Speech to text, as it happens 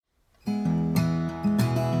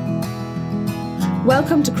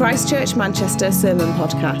Welcome to Christchurch Manchester Sermon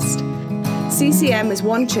Podcast. CCM is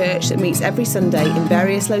one church that meets every Sunday in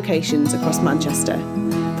various locations across Manchester.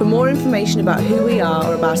 For more information about who we are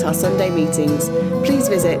or about our Sunday meetings, please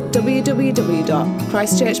visit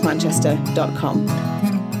www.christchurchmanchester.com.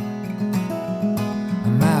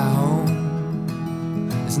 My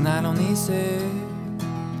home is not on this earth,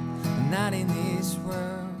 not in this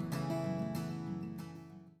world.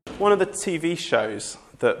 One of the TV shows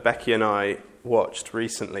that Becky and I watched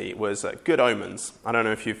recently was Good Omens. I don't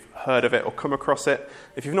know if you've heard of it or come across it.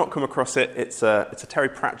 If you've not come across it, it's a Terry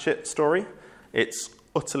Pratchett story. It's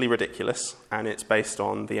utterly ridiculous, and it's based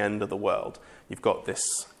on the end of the world. You've got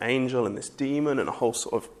this angel and this demon and a whole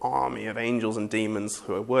sort of army of angels and demons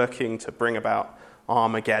who are working to bring about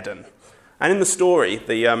Armageddon. And in the story,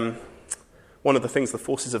 one of the things the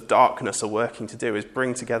forces of darkness are working to do is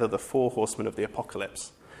bring together the four horsemen of the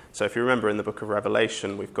apocalypse. So if you remember in the book of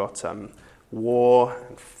Revelation, we've got war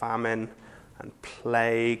and famine and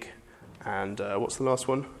plague and what's the last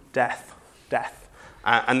one? Death.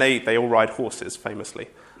 And they all ride horses, famously.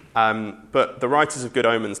 But the writers of Good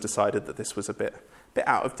Omens decided that this was a bit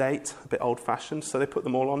out of date, a bit old-fashioned, so they put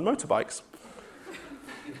them all on motorbikes.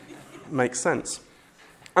 Makes sense.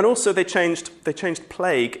 And also they changed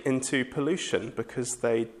plague into pollution because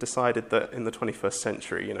they decided that in the 21st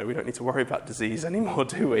century, we don't need to worry about disease anymore,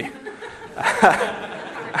 do we?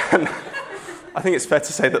 And I think it's fair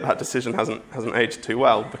to say that decision hasn't aged too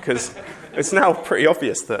well, because it's now pretty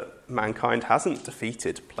obvious that mankind hasn't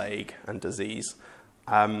defeated plague and disease.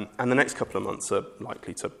 And the next couple of months are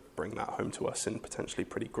likely to bring that home to us in potentially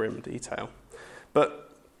pretty grim detail.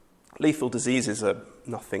 But lethal diseases are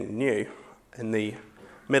nothing new. In the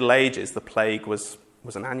Middle Ages, the plague was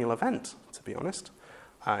an annual event, to be honest.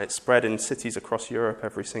 It spread in cities across Europe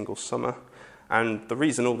every single summer. And the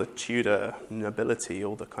reason all the Tudor nobility,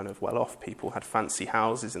 all the kind of well-off people had fancy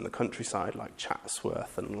houses in the countryside like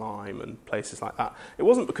Chatsworth and Lyme and places like that, it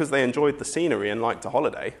wasn't because they enjoyed the scenery and liked a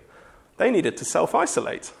holiday. They needed to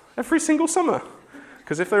self-isolate every single summer,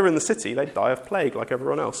 because if they were in the city, they'd die of plague like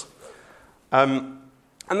everyone else. And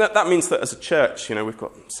that means that as a church, we've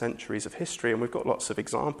got centuries of history and we've got lots of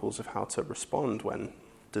examples of how to respond when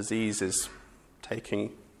disease is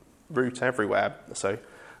taking root everywhere. So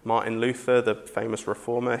Martin Luther, the famous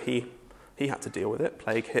reformer, he had to deal with it.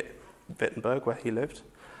 Plague hit Wittenberg, where he lived.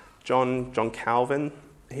 John Calvin,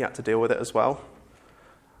 he had to deal with it as well.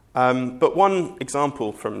 But one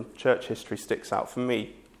example from church history sticks out for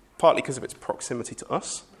me, partly because of its proximity to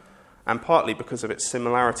us, and partly because of its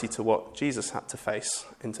similarity to what Jesus had to face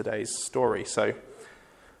in today's story. So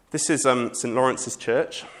this is St. Lawrence's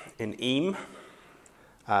Church in Eyam,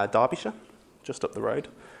 Derbyshire, just up the road.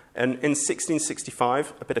 And in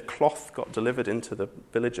 1665, a bit of cloth got delivered into the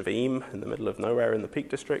village of Eyam in the middle of nowhere in the Peak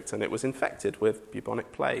District, and it was infected with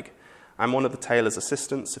bubonic plague. And one of the tailor's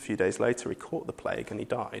assistants, a few days later, he caught the plague and he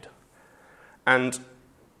died. And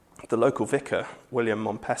the local vicar, William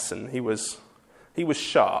Mompesson, he was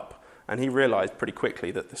sharp, and he realised pretty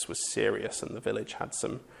quickly that this was serious and the village had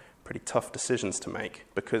some pretty tough decisions to make,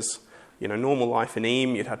 because normal life in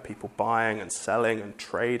Eyam, you'd had people buying and selling and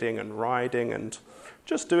trading and riding and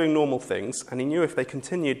just doing normal things, and he knew if they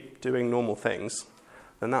continued doing normal things,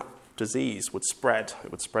 then that disease would spread. It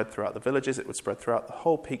would spread throughout the villages, it would spread throughout the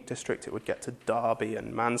whole Peak District, it would get to Derby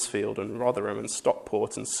and Mansfield and Rotherham and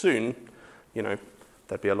Stockport, and soon,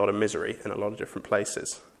 there'd be a lot of misery in a lot of different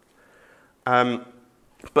places. But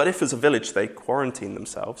if as a village they quarantined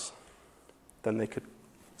themselves, then they could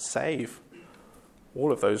save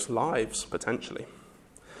all of those lives, potentially.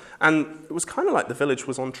 And it was kind of like the village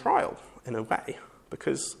was on trial, in a way,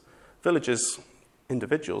 because villagers,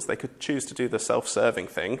 individuals, they could choose to do the self-serving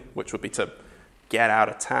thing, which would be to get out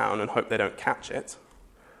of town and hope they don't catch it,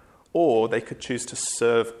 or they could choose to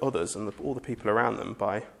serve others and all the people around them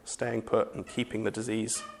by staying put and keeping the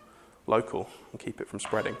disease local and keep it from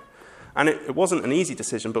spreading. And it wasn't an easy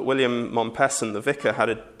decision, but William Mompesson, the vicar, had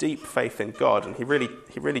a deep faith in God, and he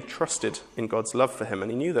really trusted in God's love for him,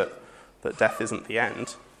 and he knew that death isn't the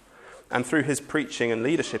end. And through his preaching and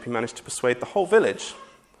leadership, he managed to persuade the whole village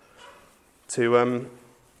to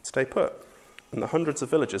stay put. And the hundreds of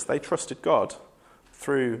villagers, they trusted God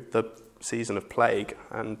through the season of plague,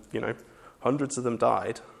 and hundreds of them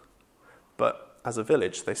died. But as a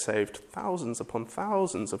village, they saved thousands upon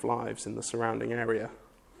thousands of lives in the surrounding area.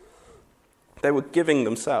 They were giving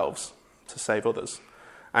themselves to save others.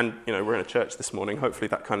 And, we're in a church this morning. Hopefully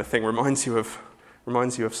that kind of thing reminds you of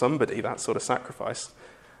somebody, that sort of sacrifice.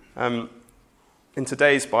 In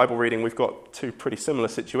today's Bible reading, we've got two pretty similar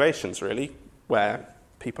situations, really, where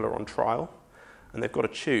people are on trial and they've got to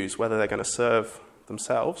choose whether they're going to serve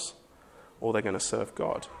themselves or they're going to serve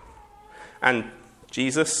God. And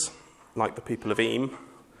Jesus, like the people of Eam,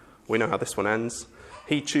 we know how this one ends.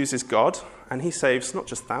 He chooses God, and he saves not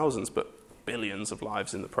just thousands, but billions of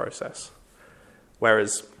lives in the process.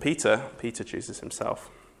 Whereas Peter chooses himself.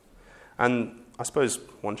 And I suppose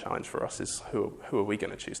one challenge for us is who are we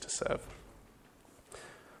going to choose to serve?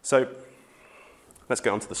 So let's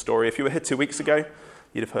get on to the story. If you were here 2 weeks ago,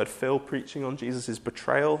 you'd have heard Phil preaching on Jesus'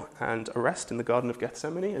 betrayal and arrest in the Garden of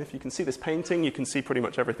Gethsemane. And if you can see this painting, you can see pretty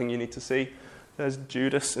much everything you need to see. There's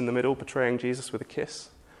Judas in the middle betraying Jesus with a kiss.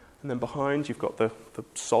 And then behind, you've got the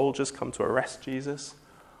soldiers come to arrest Jesus.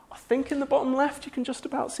 I think in the bottom left, you can just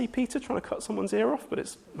about see Peter trying to cut someone's ear off, but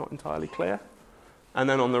it's not entirely clear. And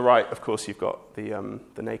then on the right, of course, you've got the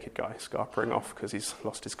naked guy scarpering off because he's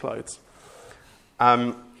lost his clothes.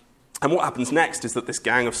 And what happens next is that this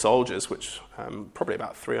gang of soldiers, which probably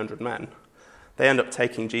about 300 men, they end up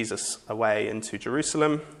taking Jesus away into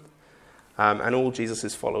Jerusalem, and all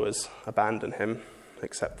Jesus' followers abandon him,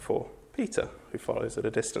 except for Peter, who follows at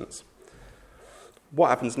a distance. What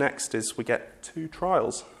happens next is we get 2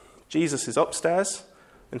 trials. Jesus is upstairs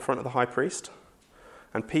in front of the high priest,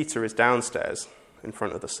 and Peter is downstairs in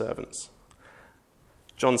front of the servants.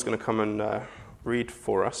 John's going to come and read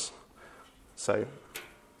for us. So,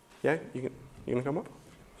 yeah, you going to come up?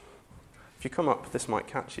 If you come up, this might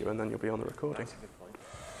catch you, and then you'll be on the recording. That's a good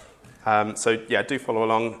point. So, yeah, do follow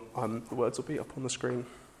along. The words will be up on the screen.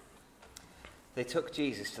 They took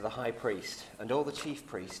Jesus to the high priest, and all the chief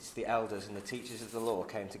priests, the elders, and the teachers of the law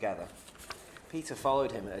came together. Peter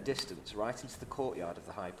followed him at a distance, right into the courtyard of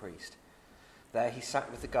the high priest. There he sat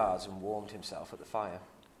with the guards and warmed himself at the fire.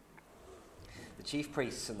 The chief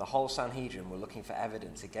priests and the whole Sanhedrin were looking for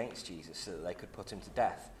evidence against Jesus so that they could put him to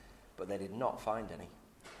death, but they did not find any.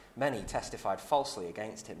 Many testified falsely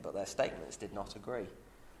against him, but their statements did not agree.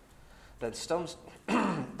 Then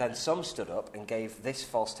some stood up and gave this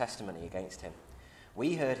false testimony against him.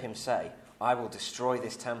 We heard him say, "I will destroy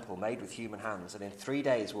this temple made with human hands, and in 3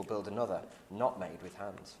 days will build another not made with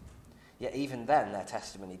hands." Yet even then their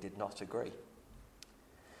testimony did not agree.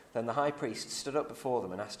 Then the high priest stood up before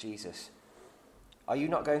them and asked Jesus, "Are you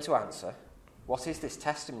not going to answer? What is this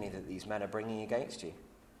testimony that these men are bringing against you?"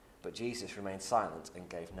 But Jesus remained silent and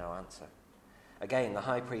gave no answer. Again the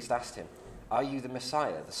high priest asked him, "Are you the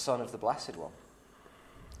Messiah, the Son of the Blessed One?"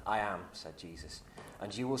 "I am," said Jesus,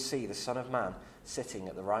 "and you will see the Son of Man sitting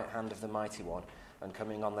at the right hand of the Mighty One and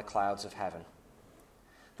coming on the clouds of heaven."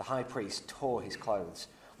 The high priest tore his clothes.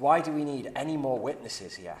 "Why do we need any more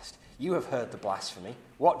witnesses?" he asked. "You have heard the blasphemy.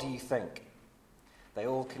 What do you think?" They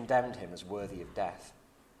all condemned him as worthy of death.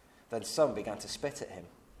 Then some began to spit at him.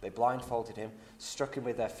 They blindfolded him, struck him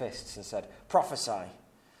with their fists, and said, "Prophesy!"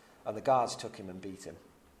 And the guards took him and beat him.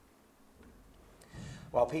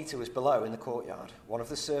 While Peter was below in the courtyard, one of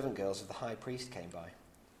the servant girls of the high priest came by.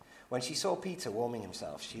 When she saw Peter warming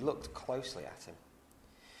himself, she looked closely at him.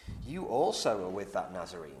 "You also are with that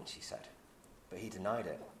Nazarene," she said. But he denied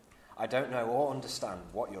it. "I don't know or understand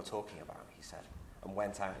what you're talking about," he said, and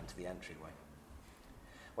went out into the entryway.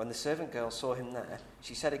 When the servant girl saw him there,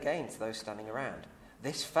 she said again to those standing around,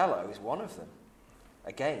 "This fellow is one of them."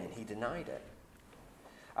 Again he denied it.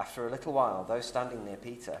 After a little while, those standing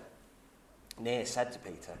near said to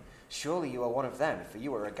Peter, "Surely you are one of them, for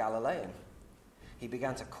you are a Galilean." He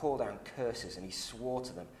began to call down curses, and he swore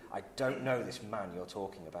to them, "I don't know this man you're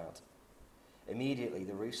talking about." Immediately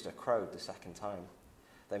the rooster crowed the second time.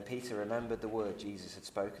 Then Peter remembered the word Jesus had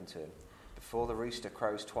spoken to him, "Before the rooster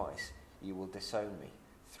crows twice, you will disown me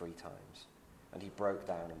 3 times." And he broke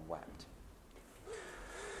down and wept.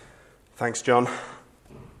 Thanks, John.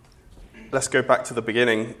 Let's go back to the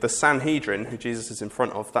beginning. The Sanhedrin, who Jesus is in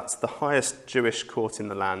front of, that's the highest Jewish court in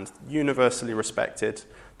the land, universally respected.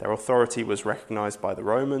 Their authority was recognized by the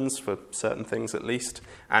Romans for certain things at least,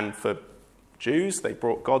 and for Jews, they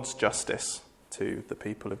brought God's justice to the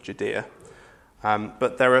people of Judea.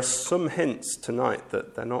 But there are some hints tonight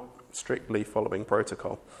that they're not strictly following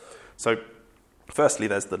protocol. So, firstly,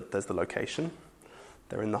 there's the location.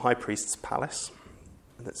 They're in the high priest's palace,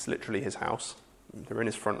 and it's literally his house. They're in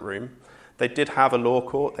his front room. They did have a law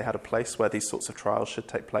court. They had a place where these sorts of trials should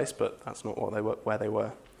take place, but that's not where they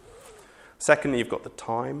were. Secondly, you've got the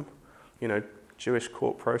time. Jewish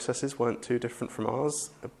court processes weren't too different from ours.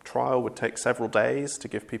 A trial would take several days to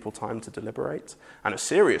give people time to deliberate, and a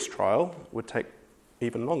serious trial would take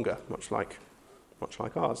even longer, much like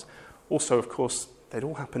ours. Also, of course, they'd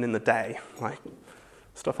all happen in the day. Like,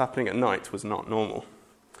 stuff happening at night was not normal.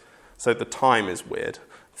 So the time is weird.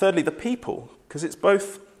 Thirdly, the people, because it's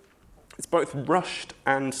both rushed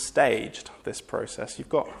and staged, this process. You've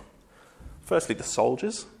got, firstly, the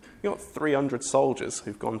soldiers. You've got 300 soldiers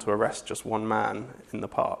who've gone to arrest just one man in the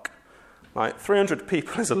park. Like, 300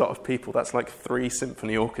 people is a lot of people. That's like 3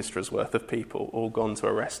 symphony orchestras worth of people all gone to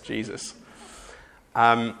arrest Jesus.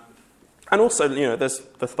 And also, there's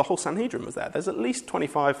the whole Sanhedrin was there. There's at least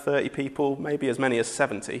 25, 30 people, maybe as many as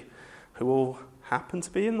 70, who all happened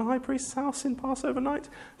to be in the high priest's house in Passover night.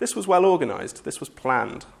 This was well organised. This was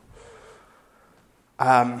planned.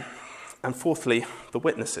 And fourthly, the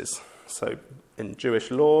witnesses. So in Jewish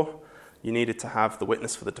law, you needed to have the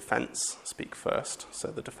witness for the defence speak first. So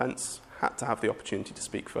the defence had to have the opportunity to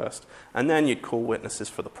speak first. And then you'd call witnesses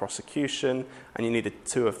for the prosecution, and you needed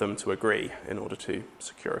 2 of them to agree in order to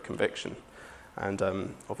secure a conviction. And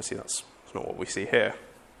obviously that's not what we see here.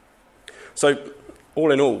 So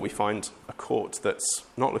all in all, we find a court that's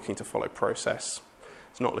not looking to follow process.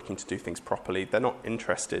 It's not looking to do things properly. They're not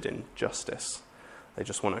interested in justice. They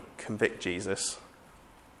just want to convict Jesus,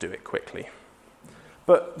 do it quickly.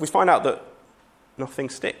 But we find out that nothing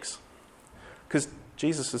sticks, because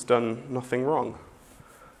Jesus has done nothing wrong.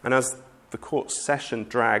 And as the court session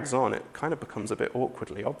drags on, it kind of becomes a bit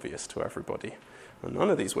awkwardly obvious to everybody. And none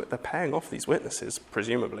of these, they're paying off these witnesses,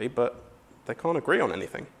 presumably, but they can't agree on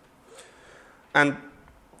anything. And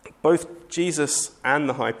both Jesus and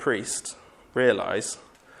the high priest realize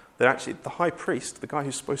that actually the high priest, the guy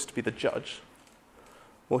who's supposed to be the judge,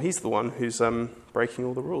 well, he's the one who's breaking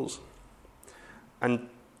all the rules. And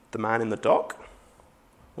the man in the dock,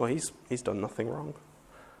 well, he's done nothing wrong.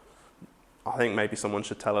 I think maybe someone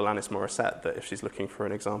should tell Alanis Morissette that if she's looking for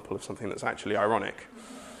an example of something that's actually ironic,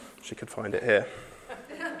 she could find it here.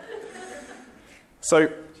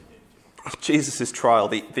 So, Jesus' trial,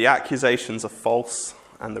 the accusations are false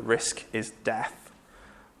and the risk is death.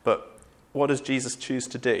 But what does Jesus choose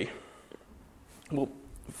to do? Well,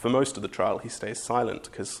 for most of the trial, he stays silent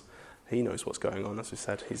because he knows what's going on, as we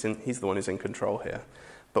said. He's the one who's in control here.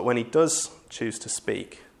 But when he does choose to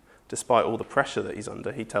speak, despite all the pressure that he's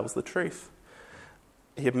under, he tells the truth.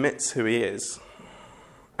 He admits who he is.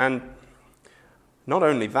 And not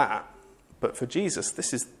only that, but for Jesus,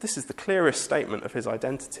 this is the clearest statement of his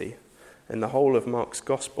identity in the whole of Mark's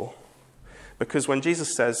gospel. Because when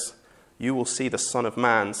Jesus says, "You will see the Son of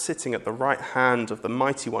Man sitting at the right hand of the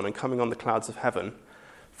Mighty One and coming on the clouds of heaven,"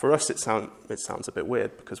 for us it sounds a bit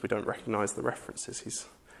weird because we don't recognize the references.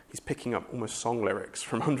 He's picking up almost song lyrics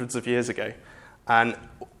from hundreds of years ago. And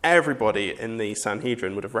everybody in the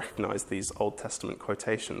Sanhedrin would have recognized these Old Testament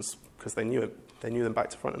quotations because they knew them back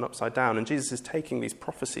to front and upside down. And Jesus is taking these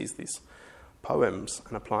prophecies, these poems,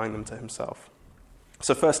 and applying them to himself.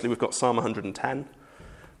 So firstly, we've got Psalm 110,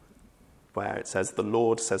 where it says, "The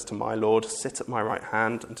Lord says to my Lord, sit at my right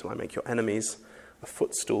hand until I make your enemies a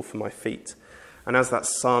footstool for my feet." And as that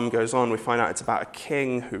psalm goes on, we find out it's about a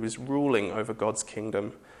king who is ruling over God's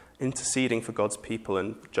kingdom, interceding for God's people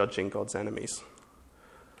and judging God's enemies.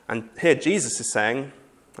 And here Jesus is saying,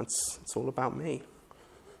 it's all about me,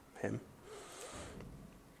 him.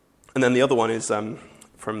 And then the other one is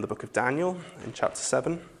from the book of Daniel in chapter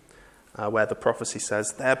 7, where the prophecy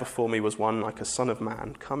says, "There before me was one like a son of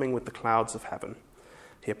man, coming with the clouds of heaven.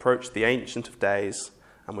 He approached the Ancient of Days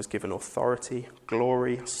and was given authority,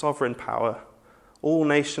 glory, sovereign power. All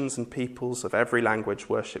nations and peoples of every language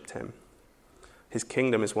worshipped him. His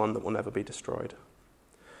kingdom is one that will never be destroyed."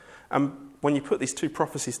 And when you put these two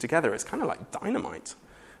prophecies together, it's kind of like dynamite.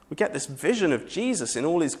 We get this vision of Jesus in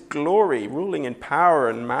all his glory, ruling in power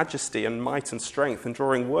and majesty and might and strength, and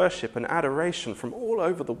drawing worship and adoration from all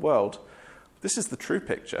over the world. This is the true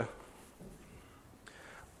picture.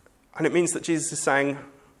 And it means that Jesus is saying,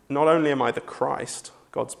 not only am I the Christ,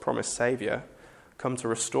 God's promised Saviour, come to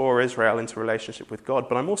restore Israel into relationship with God,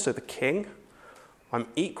 but I'm also the King. I'm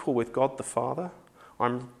equal with God the Father.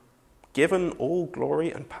 I'm given all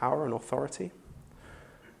glory and power and authority.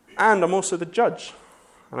 And I'm also the judge.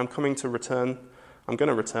 And I'm going to return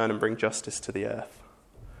and bring justice to the earth.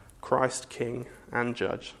 Christ, King and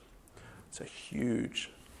Judge. It's a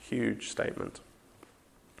huge, huge statement.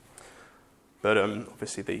 But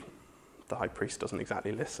obviously the high priest doesn't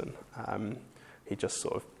exactly listen. He just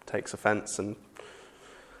sort of takes offence and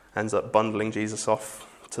ends up bundling Jesus off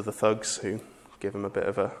to the thugs who give him a bit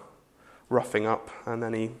of a roughing up, and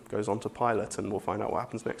then he goes on to Pilate, and we'll find out what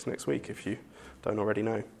happens next week if you don't already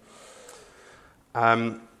know.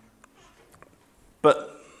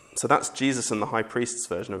 So that's Jesus and the high priest's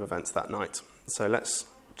version of events that night. So let's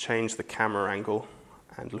change the camera angle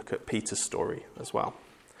and look at Peter's story as well.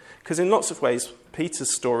 Because in lots of ways,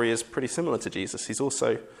 Peter's story is pretty similar to Jesus. He's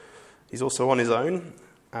also on his own,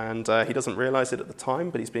 and he doesn't realize it at the time,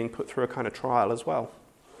 but he's being put through a kind of trial as well.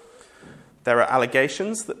 There are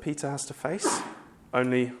allegations that Peter has to face,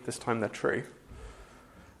 only this time they're true.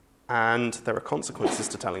 And there are consequences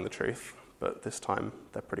to telling the truth, but this time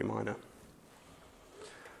they're pretty minor.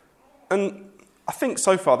 And I think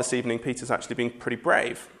so far this evening, Peter's actually been pretty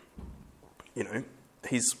brave. You know,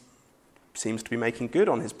 he seems to be making good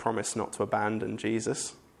on his promise not to abandon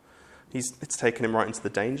Jesus. It's taken him right into the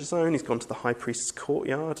danger zone. He's gone to the high priest's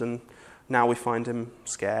courtyard, and now we find him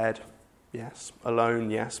scared, yes, alone,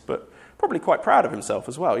 yes, but probably quite proud of himself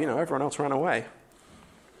as well. You know, everyone else ran away.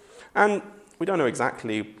 And we don't know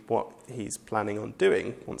exactly what he's planning on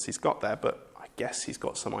doing once he's got there, but I guess he's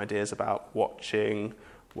got some ideas about watching,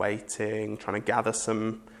 waiting, trying to gather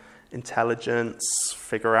some intelligence,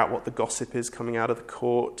 figure out what the gossip is coming out of the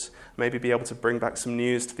court, maybe be able to bring back some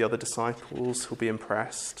news to the other disciples who'll be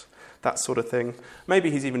impressed, that sort of thing.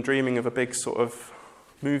 Maybe he's even dreaming of a big sort of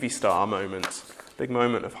movie star moment, big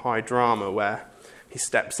moment of high drama where he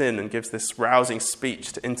steps in and gives this rousing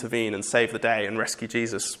speech to intervene and save the day and rescue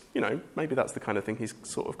Jesus. You know, maybe that's the kind of thing he's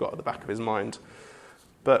sort of got at the back of his mind.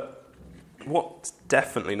 But what's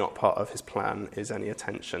definitely not part of his plan is any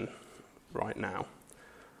attention right now.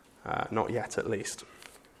 Not yet, at least.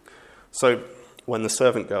 So when the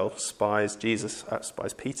servant girl spies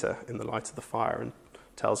Peter in the light of the fire and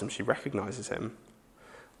tells him she recognizes him,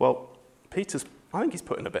 well, I think he's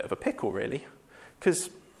put in a bit of a pickle, really, because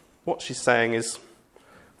what she's saying is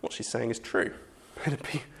true.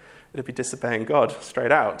 It'd be disobeying God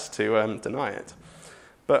straight out to deny it.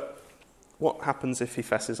 But what happens if he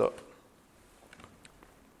fesses up?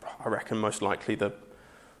 I reckon most likely the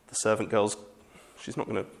servant girl's, she's not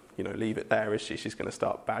going to leave it there, is she? She's going to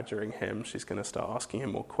start badgering him. She's going to start asking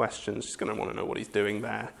him more questions. She's going to want to know what he's doing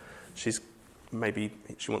there. Maybe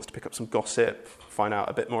she wants to pick up some gossip, find out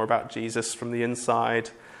a bit more about Jesus from the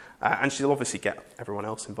inside. And she'll obviously get everyone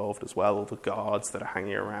else involved as well, all the guards that are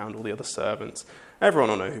hanging around, all the other servants.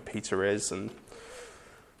 Everyone will know who Peter is, and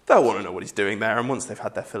they'll want to know what he's doing there. And once they've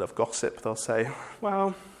had their fill of gossip, they'll say,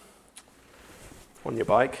 well, on your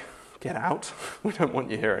bike, get out. We don't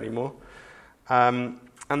want you here anymore. And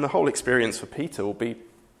the whole experience for Peter will be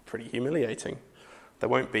pretty humiliating. There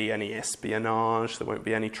won't be any espionage. There won't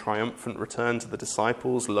be any triumphant return to the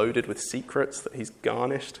disciples loaded with secrets that he's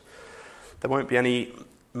garnished. There won't be any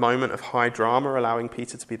moment of high drama allowing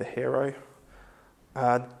Peter to be the hero.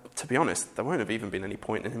 To be honest, there won't have even been any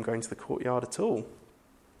point in him going to the courtyard at all.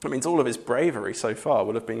 That means all of his bravery so far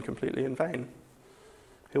will have been completely in vain.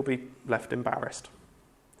 He'll be left embarrassed.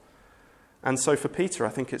 And so for Peter, I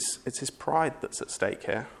think it's his pride that's at stake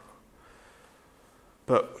here.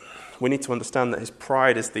 But we need to understand that his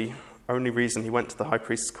pride is the only reason he went to the high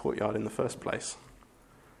priest's courtyard in the first place.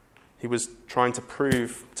 He was trying to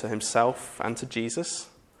prove to himself and to Jesus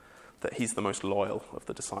that he's the most loyal of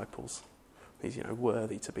the disciples. He's,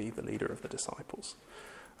 worthy to be the leader of the disciples.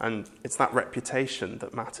 And it's that reputation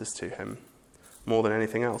that matters to him more than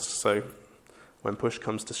anything else. So when push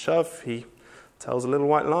comes to shove, he tells a little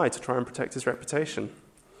white lie to try and protect his reputation.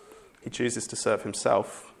 He chooses to serve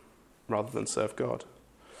himself rather than serve God.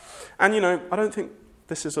 And, I don't think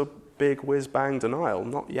this is a big whiz-bang denial,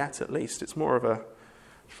 not yet at least. It's more of a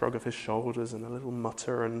shrug of his shoulders and a little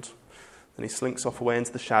mutter, and then he slinks off away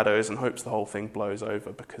into the shadows and hopes the whole thing blows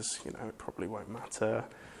over because, it probably won't matter.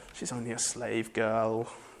 She's only a slave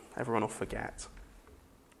girl. Everyone will forget.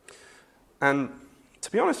 And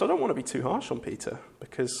to be honest, I don't want to be too harsh on Peter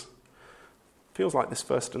because it feels like this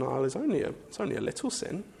first denial is only a little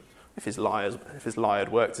sin. If his lie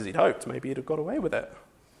had worked as he'd hoped, maybe he'd have got away with it.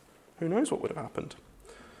 Who knows what would have happened?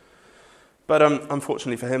 But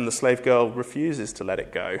unfortunately for him, the slave girl refuses to let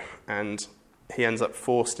it go, and he ends up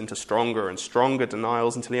forced into stronger and stronger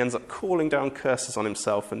denials until he ends up calling down curses on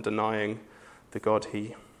himself and denying the God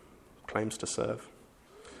he claims to serve.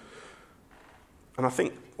 And I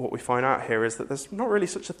think what we find out here is that there's not really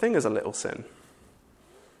such a thing as a little sin.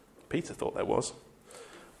 Peter thought there was.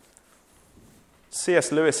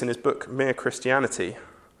 C.S. Lewis, in his book Mere Christianity,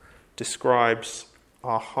 describes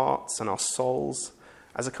our hearts and our souls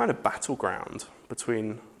as a kind of battleground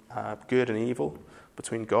between good and evil,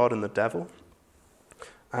 between God and the devil.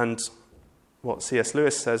 And what C.S.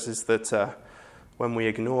 Lewis says is that when we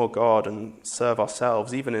ignore God and serve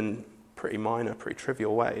ourselves, even in pretty minor, pretty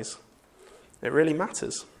trivial ways, it really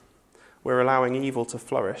matters. We're allowing evil to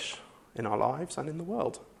flourish in our lives and in the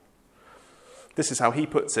world. This is how he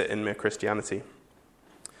puts it in Mere Christianity.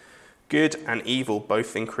 Good and evil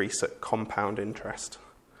both increase at compound interest.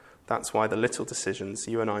 That's why the little decisions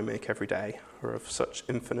you and I make every day are of such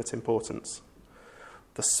infinite importance.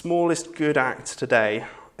 The smallest good act today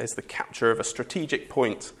is the capture of a strategic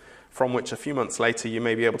point from which a few months later you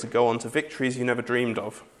may be able to go on to victories you never dreamed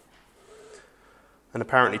of. An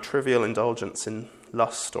apparently trivial indulgence in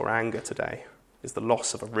lust or anger today is the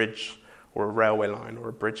loss of a ridge or a railway line or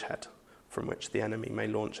a bridgehead from which the enemy may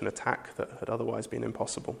launch an attack that had otherwise been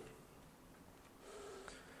impossible.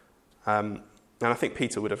 And I think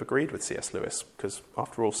Peter would have agreed with C.S. Lewis, because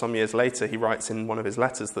after all, some years later, he writes in one of his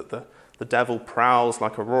letters that the devil prowls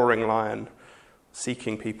like a roaring lion,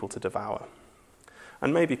 seeking people to devour.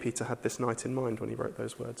 And maybe Peter had this night in mind when he wrote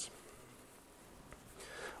those words.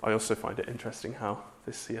 I also find it interesting how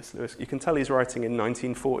this C.S. Lewis, you can tell he's writing in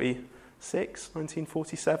 1946,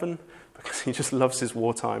 1947, because he just loves his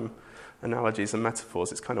wartime analogies and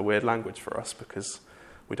metaphors. It's kind of weird language for us because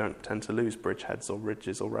we don't tend to lose bridgeheads or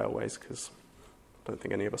ridges or railways because I don't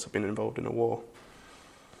think any of us have been involved in a war.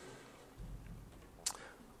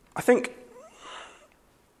 I think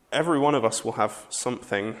every one of us will have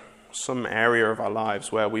something, some area of our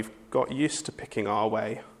lives where we've got used to picking our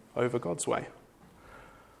way over God's way.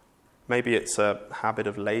 Maybe it's a habit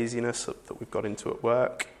of laziness that we've got into at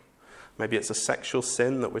work. Maybe it's a sexual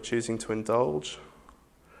sin that we're choosing to indulge.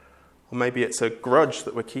 Or maybe it's a grudge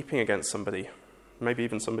that we're keeping against somebody, maybe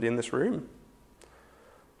even somebody in this room.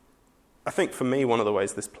 I think for me, one of the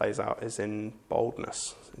ways this plays out is in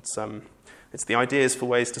boldness. It's the ideas for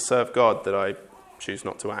ways to serve God that I choose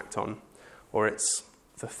not to act on, or it's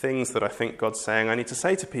the things that I think God's saying I need to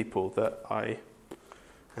say to people that I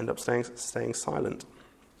end up staying silent.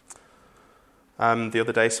 The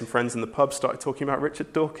other day, some friends in the pub started talking about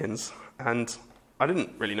Richard Dawkins, and I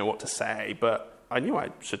didn't really know what to say, but I knew I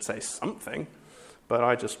should say something, but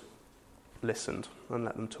I just listened and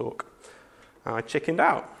let them talk. I chickened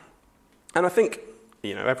out. And I think,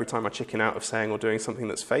 every time I chicken out of saying or doing something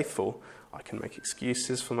that's faithful, I can make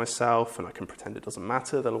excuses for myself and I can pretend it doesn't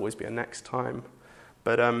matter. There'll always be a next time.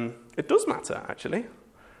 But it does matter, actually.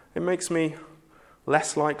 It makes me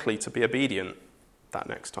less likely to be obedient that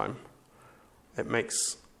next time. It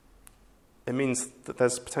means that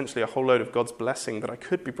there's potentially a whole load of God's blessing that I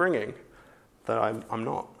could be bringing that I'm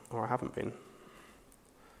not, or I haven't been.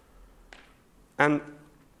 And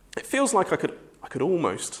it feels like I could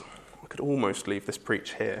almost leave this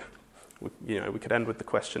preach here. We could end with the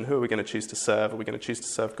question, who are we going to choose to serve? Are we going to choose to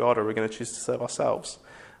serve God, or are we going to choose to serve ourselves?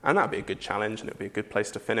 And that'd be a good challenge, and it'd be a good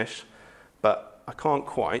place to finish. But I can't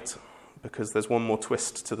quite, because there's one more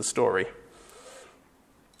twist to the story.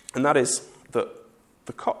 And that is that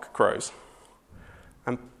the cock crows.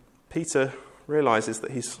 And Peter realizes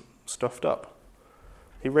that he's stuffed up.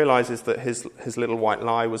 He realizes that his little white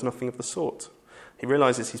lie was nothing of the sort. He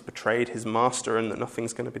realizes he's betrayed his master and that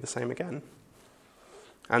nothing's going to be the same again.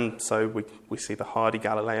 And so we see the hardy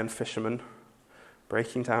Galilean fisherman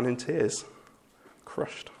breaking down in tears,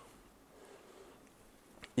 crushed.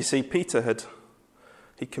 You see, Peter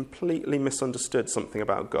he completely misunderstood something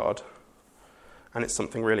about God, and it's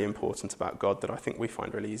something really important about God that I think we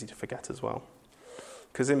find really easy to forget as well.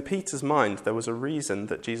 Because in Peter's mind, there was a reason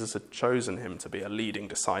that Jesus had chosen him to be a leading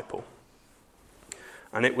disciple.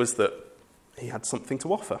 And it was that he had something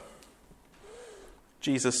to offer.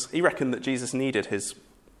 He reckoned that Jesus needed his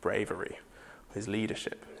bravery, his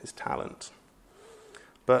leadership, his talent.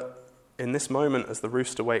 But in this moment, as the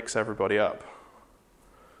rooster wakes everybody up,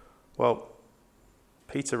 well,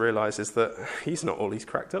 Peter realizes that he's not all he's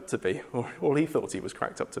cracked up to be, or all he thought he was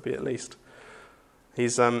cracked up to be at least.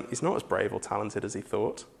 He's not as brave or talented as he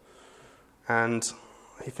thought, and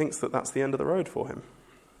he thinks that that's the end of the road for him.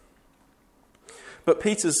 But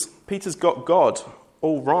Peter's got God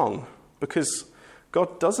all wrong, because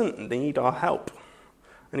God doesn't need our help,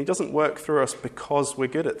 and he doesn't work through us because we're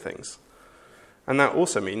good at things. And that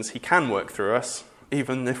also means he can work through us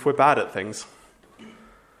even if we're bad at things.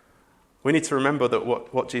 We need to remember that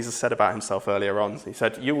what Jesus said about himself earlier on. He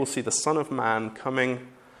said, "You will see the Son of Man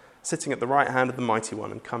coming, sitting at the right hand of the Mighty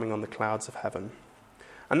One and coming on the clouds of heaven."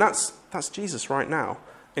 And that's Jesus right now,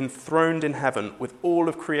 enthroned in heaven with all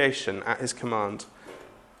of creation at his command.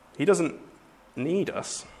 He doesn't need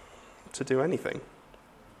us to do anything.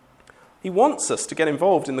 He wants us to get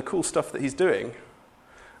involved in the cool stuff that he's doing,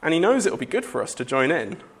 and he knows it'll be good for us to join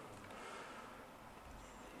in.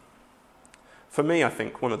 For me, I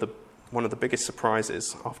think one of the biggest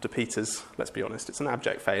surprises after Peter's, let's be honest, it's an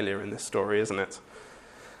abject failure in this story, isn't it?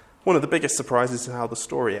 One of the biggest surprises is how the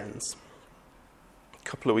story ends. A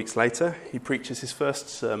couple of weeks later, he preaches his first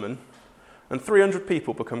sermon, and 300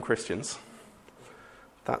 people become Christians.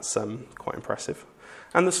 That's quite impressive.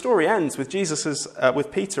 And the story ends with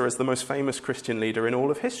with Peter as the most famous Christian leader in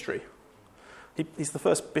all of history. He's the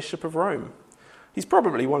first bishop of Rome. He's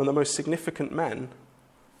probably one of the most significant men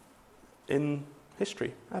in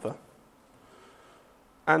history ever.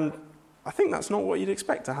 And I think that's not what you'd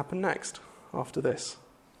expect to happen next after this,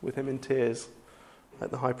 with him in tears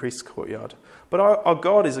at the high priest's courtyard. But our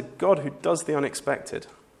God is a God who does the unexpected.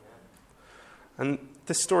 And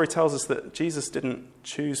this story tells us that Jesus didn't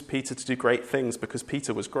choose Peter to do great things because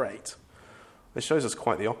Peter was great. It shows us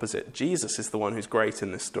quite the opposite. Jesus is the one who's great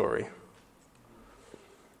in this story.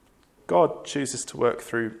 God chooses to work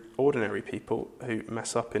through ordinary people who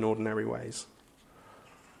mess up in ordinary ways.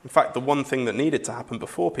 In fact, the one thing that needed to happen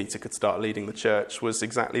before Peter could start leading the church was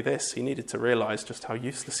exactly this. He needed to realize just how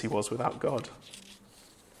useless he was without God.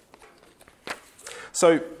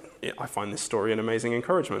 So I find this story an amazing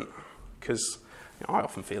encouragement because I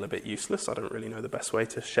often feel a bit useless. I don't really know the best way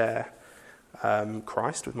to share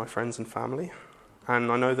Christ with my friends and family.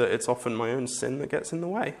 And I know that it's often my own sin that gets in the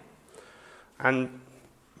way. And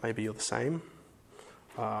maybe you're the same.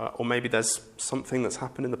 Or maybe there's something that's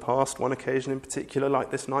happened in the past, one occasion in particular,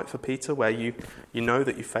 like this night for Peter, where you know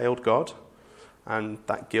that you failed God, and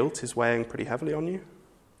that guilt is weighing pretty heavily on you.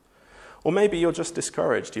 Or maybe you're just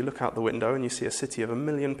discouraged. You look out the window and you see a city of 1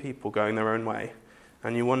 million people going their own way,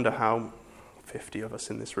 and you wonder how 50 of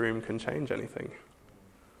us in this room can change anything.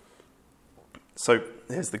 So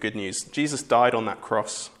here's the good news. Jesus died on that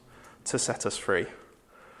cross to set us free.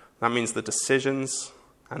 That means the decisions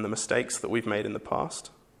and the mistakes that we've made in the past,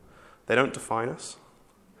 they don't define us.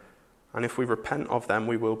 And if we repent of them,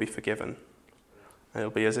 we will be forgiven. And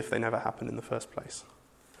it'll be as if they never happened in the first place.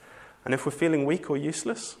 And if we're feeling weak or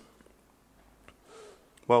useless,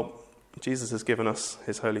 well, Jesus has given us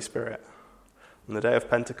his Holy Spirit. And the day of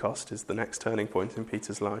Pentecost is the next turning point in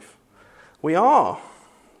Peter's life. We are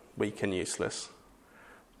weak and useless,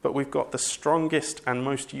 but we've got the strongest and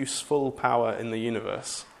most useful power in the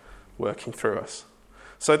universe working through us.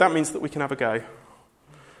 So that means that we can have a go.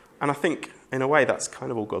 And I think, in a way, that's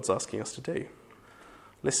kind of all God's asking us to do.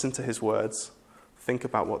 Listen to his words, think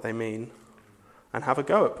about what they mean, and have a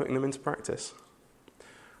go at putting them into practice.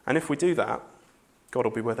 And if we do that, God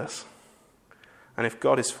will be with us. And if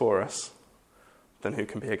God is for us, then who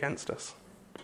can be against us?